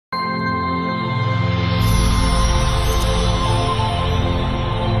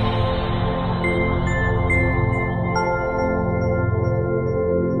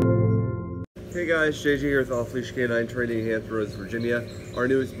guys, JJ here with Off-Leash Canine Training in Hampton, West Virginia. Our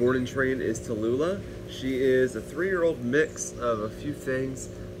newest board and train is Tallulah. She is a 3-year-old mix of a few things.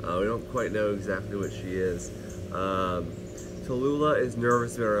 We don't quite know exactly what she is. Tallulah is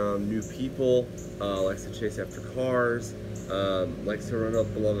nervous around new people, likes to chase after cars, likes to run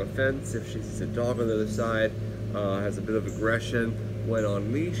up along a fence if she sees a dog on the other side, has a bit of aggression when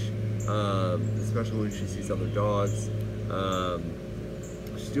on leash, especially when she sees other dogs.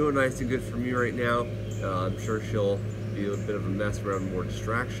 She's doing nice and good for me right now. I'm sure she'll be a bit of a mess around more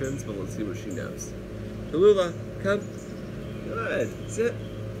distractions, but let's see what she knows. Tallulah, come. Good. Sit.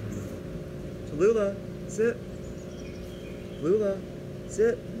 Tallulah, sit. Tallulah,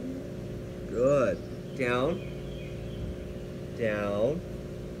 sit. Good. Down. Down.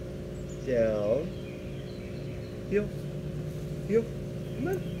 Down. Heel. Heel. Come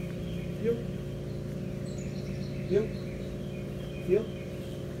on. Heel. Heel. Heel.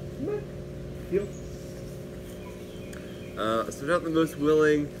 Come on. Heel. So not the most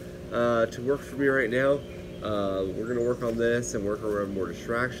willing to work for me right now. We're going to work on this and work around more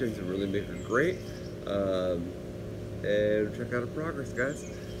distractions and really make her great. And check out her progress, guys.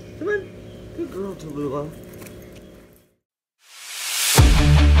 Come on. Good girl, Tallulah.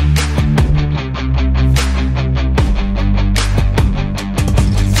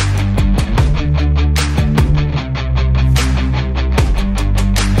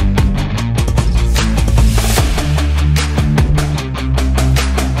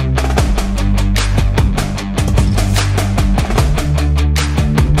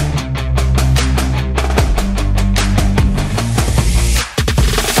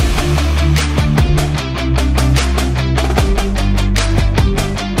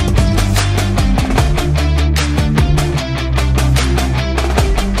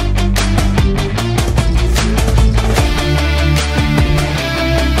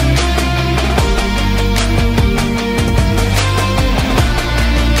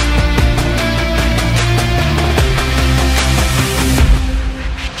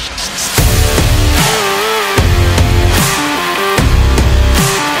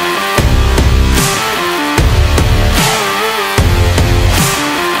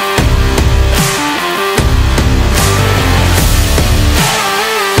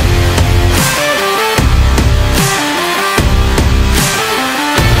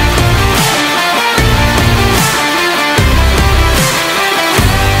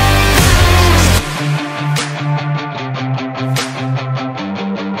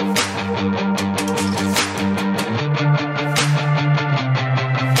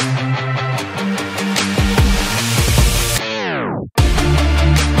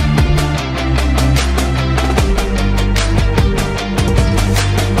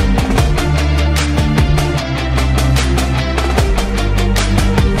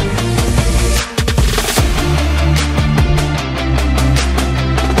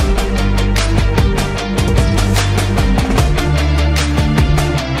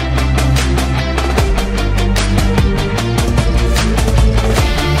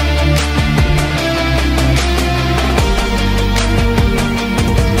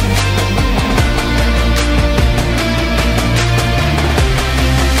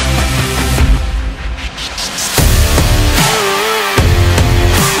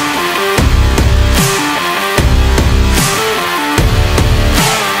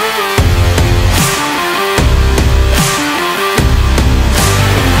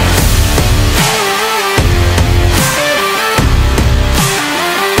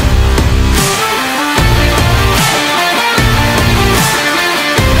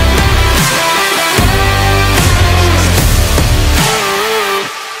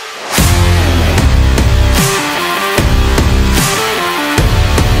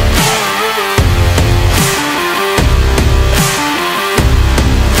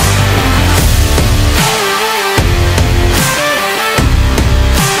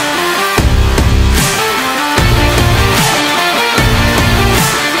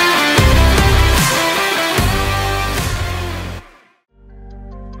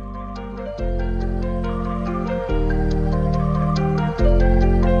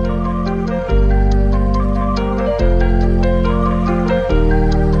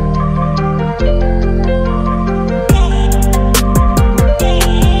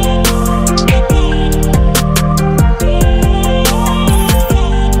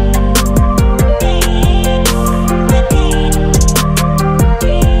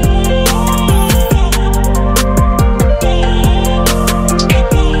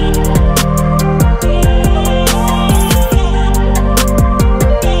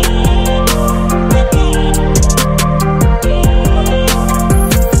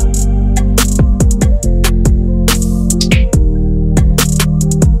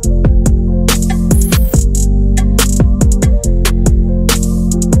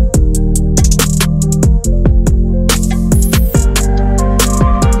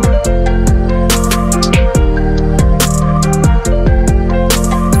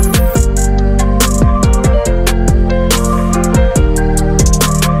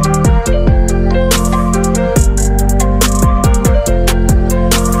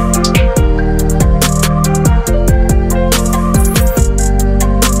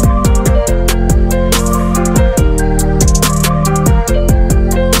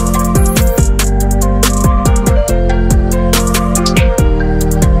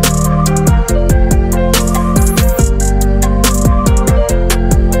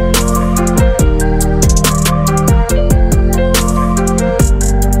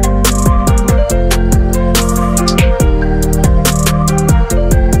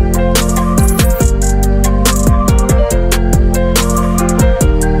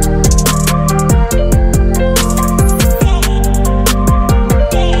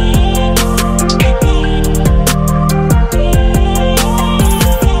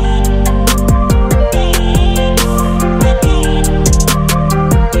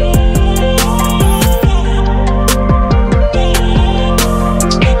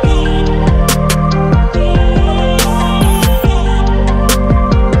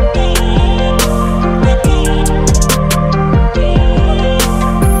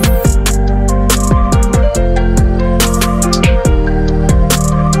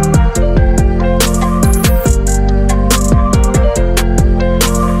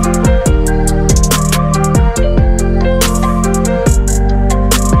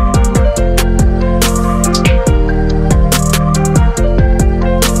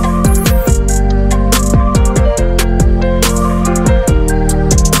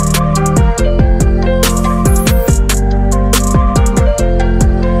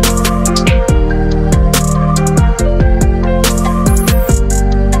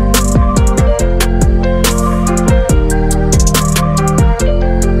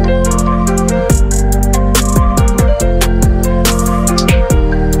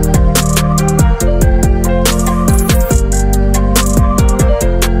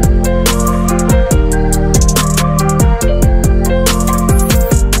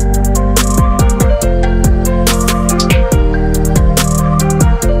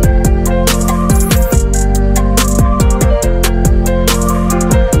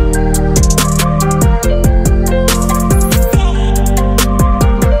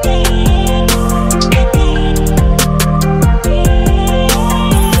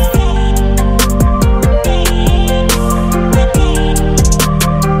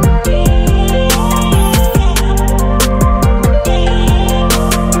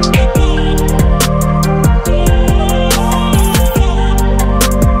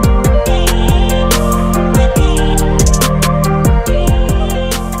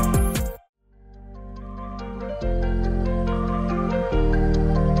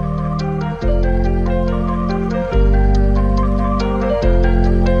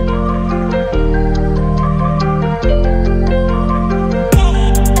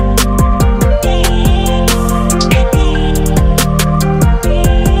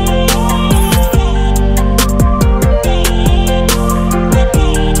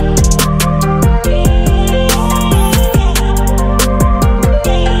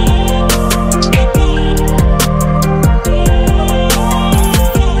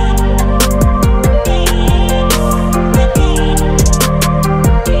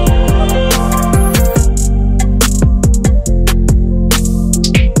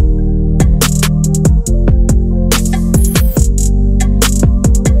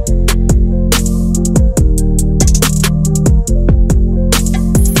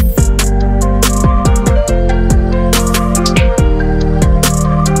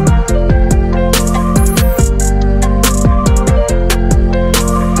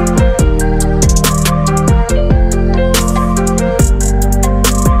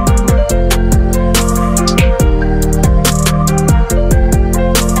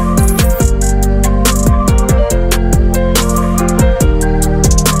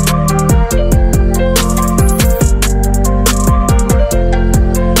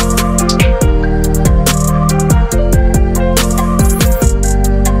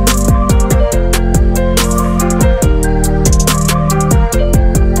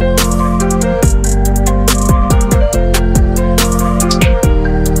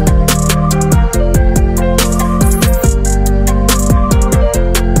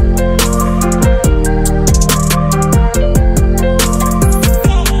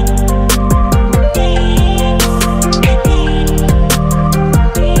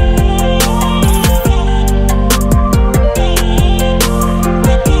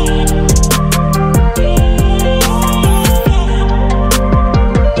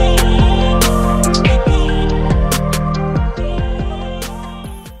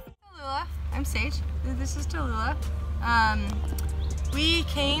 Sage. This is Tallulah. We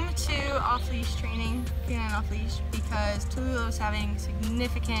came to Off-Leash training, Canine Off-Leash, because Tallulah was having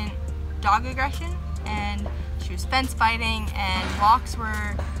significant dog aggression, and she was fence fighting, and walks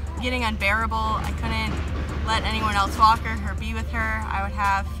were getting unbearable. I couldn't let anyone else walk her or be with her. I would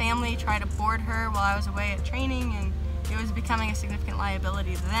have family try to board her while I was away at training, and it was becoming a significant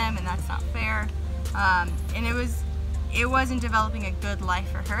liability to them, and that's not fair. And it wasn't developing a good life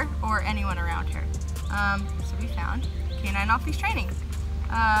for her or anyone around her. So we found Canine Off-Leash training.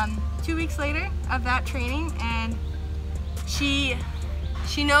 2 weeks later of that training, and she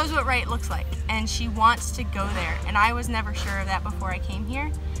knows what right looks like, and she wants to go there. And I was never sure of that before I came here.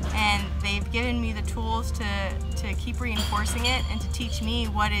 And they've given me the tools to keep reinforcing it and to teach me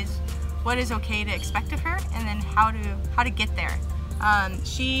what is okay to expect of her, and then how to get there.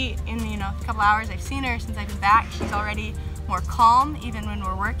 She, in a couple hours I've seen her since I've been back, she's already more calm even when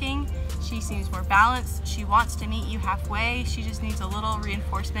we're working. She seems more balanced. She wants to meet you halfway. She just needs a little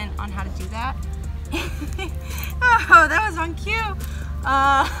reinforcement on how to do that. Oh, that was on cue.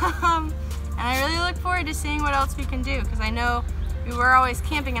 And I really look forward to seeing what else we can do, because I know we were always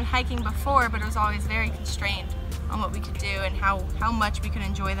camping and hiking before, but it was always very constrained on what we could do and how much we could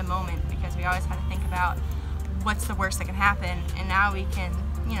enjoy the moment, because we always had to think about what's the worst that can happen. And now we can,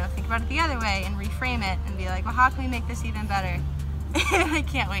 think about it the other way and reframe it and be like, well, how can we make this even better? I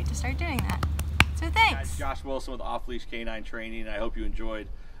can't wait to start doing that. So thanks. Guys, Josh Wilson with Off-Leash Canine Training. I hope you enjoyed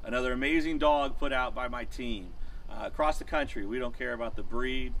another amazing dog put out by my team. Across the country, we don't care about the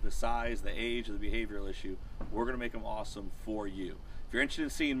breed, the size, the age, or the behavioral issue. We're going to make them awesome for you. If you're interested in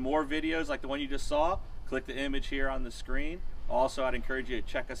seeing more videos like the one you just saw, click the image here on the screen. Also, I'd encourage you to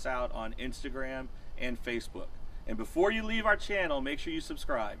check us out on Instagram and Facebook. And before you leave our channel, make sure you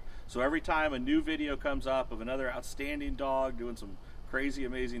subscribe. So every time a new video comes up of another outstanding dog doing some crazy,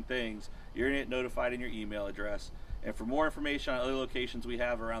 amazing things, you're going to get notified in your email address. And for more information on other locations we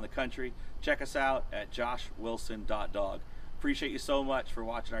have around the country, check us out at joshwilson.dog. Appreciate you so much for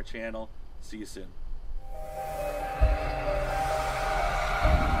watching our channel. See you soon.